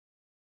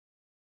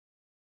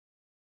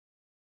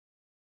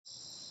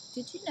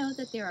Did you know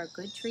that there are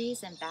good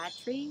trees and bad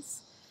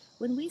trees?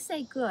 When we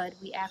say good,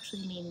 we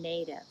actually mean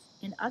native.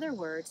 In other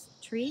words,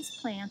 trees,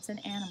 plants,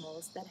 and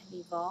animals that have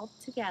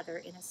evolved together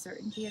in a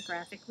certain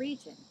geographic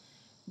region.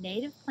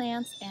 Native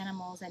plants,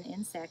 animals, and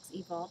insects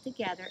evolve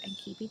together and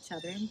keep each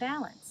other in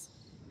balance.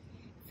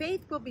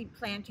 Faith will be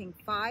planting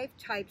 5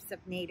 types of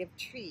native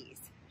trees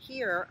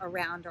here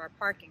around our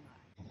parking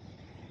lot.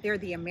 They're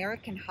the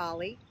American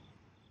holly,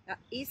 the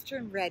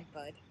eastern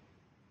redbud,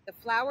 the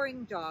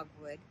flowering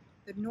dogwood,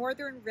 the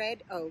northern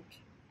red oak,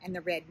 and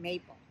the red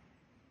maple.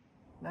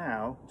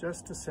 Now,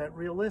 just to set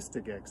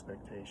realistic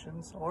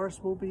expectations, ours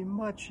will be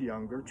much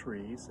younger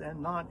trees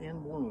and not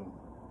in bloom.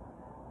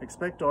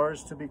 Expect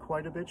ours to be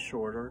quite a bit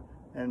shorter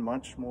and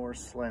much more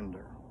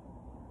slender.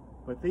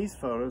 But these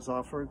photos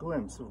offer a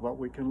glimpse of what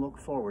we can look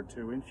forward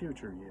to in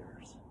future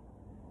years.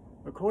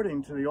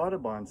 According to the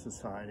Audubon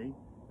Society,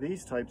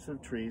 these types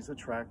of trees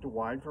attract a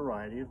wide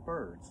variety of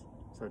birds,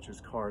 such as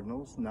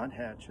cardinals,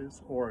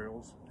 nuthatches,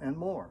 orioles, and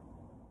more.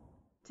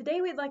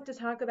 Today we'd like to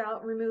talk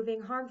about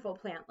removing harmful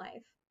plant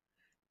life.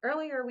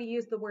 Earlier we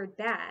used the word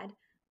bad,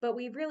 but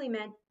we really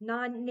meant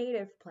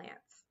non-native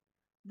plants.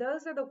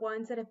 Those are the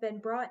ones that have been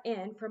brought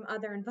in from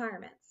other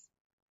environments.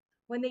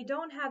 When they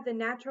don't have the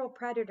natural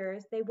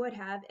predators they would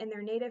have in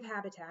their native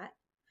habitat,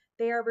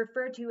 they are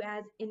referred to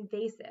as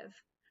invasive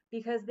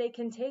because they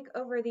can take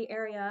over the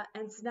area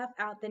and snuff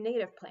out the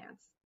native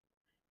plants.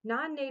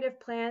 Non-native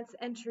plants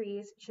and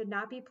trees should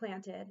not be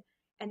planted,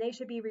 and they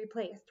should be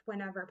replaced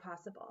whenever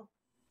possible.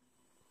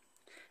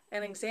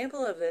 An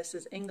example of this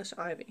is English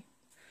ivy.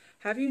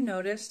 Have you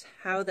noticed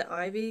how the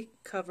ivy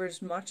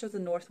covers much of the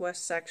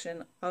northwest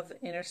section of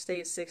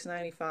Interstate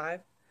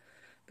 695?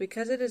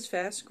 Because it is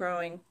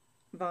fast-growing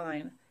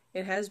vine,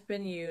 it has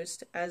been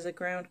used as a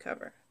ground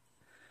cover.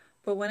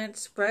 But when it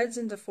spreads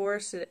into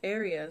forested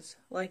areas,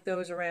 like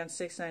those around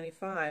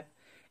 695,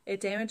 it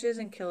damages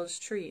and kills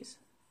trees.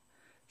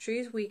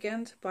 Trees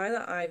weakened by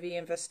the ivy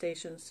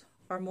infestations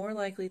are more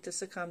likely to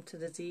succumb to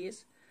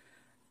disease,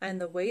 and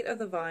the weight of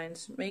the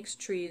vines makes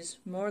trees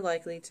more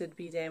likely to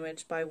be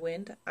damaged by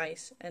wind,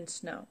 ice, and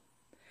snow.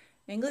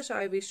 English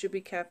ivy should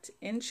be kept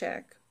in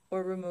check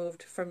or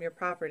removed from your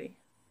property.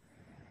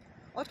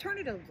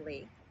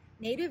 Alternatively,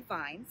 native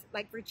vines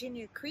like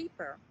Virginia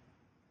creeper,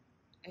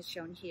 as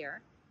shown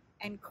here,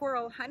 and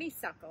coral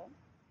honeysuckle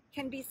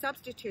can be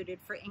substituted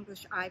for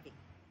English ivy.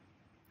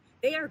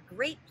 They are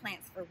great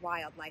plants for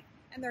wildlife,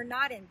 and they're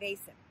not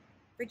invasive.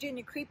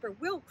 Virginia creeper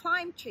will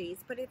climb trees,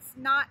 but it's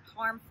not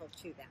harmful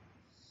to them.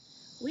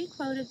 We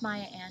quoted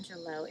Maya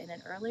Angelou in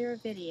an earlier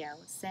video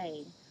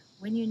saying,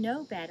 "When you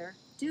know better,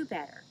 do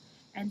better."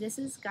 And this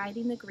is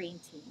guiding the Green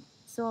Team.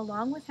 So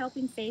along with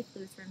helping Faith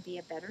Lutheran be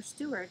a better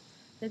steward,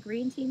 the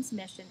Green Team's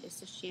mission is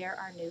to share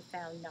our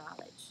newfound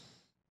knowledge.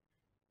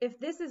 If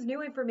this is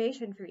new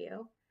information for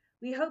you,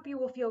 we hope you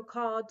will feel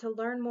called to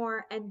learn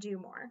more and do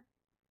more.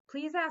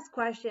 Please ask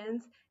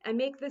questions and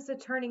make this a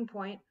turning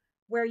point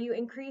where you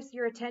increase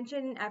your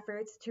attention and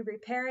efforts to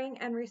repairing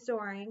and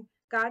restoring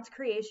God's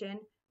creation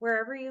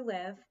wherever you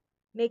live,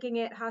 making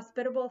it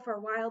hospitable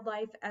for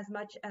wildlife as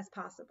much as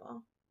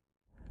possible.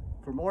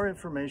 For more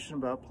information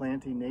about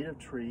planting native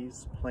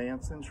trees,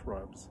 plants, and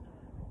shrubs,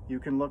 you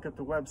can look at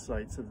the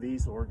websites of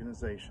these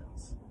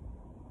organizations: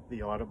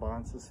 the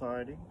Audubon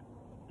Society,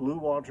 Blue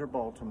Water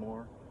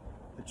Baltimore,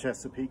 the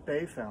Chesapeake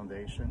Bay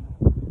Foundation,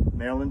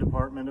 Maryland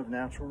Department of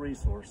Natural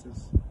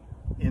Resources,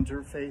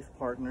 Interfaith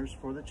Partners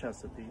for the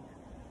Chesapeake,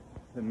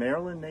 the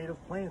Maryland Native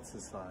Plant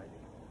Society,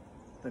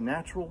 the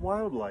Natural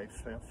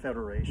Wildlife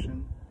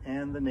Federation,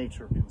 and the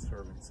Nature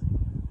Conservancy.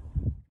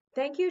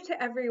 Thank you to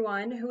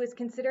everyone who is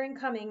considering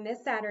coming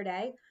this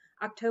Saturday,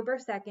 October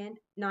 2nd,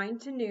 9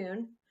 to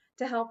noon,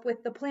 to help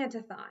with the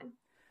Plant-A-Thon.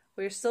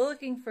 We're still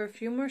looking for a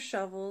few more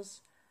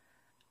shovels,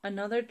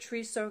 another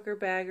tree soaker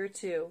bag or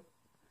two,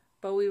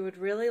 but we would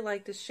really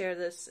like to share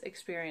this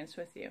experience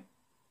with you.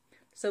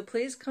 So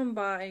please come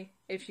by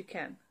if you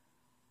can.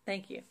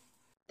 Thank you.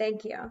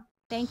 Thank you.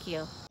 Thank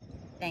you.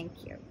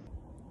 Thank you.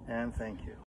 And thank you.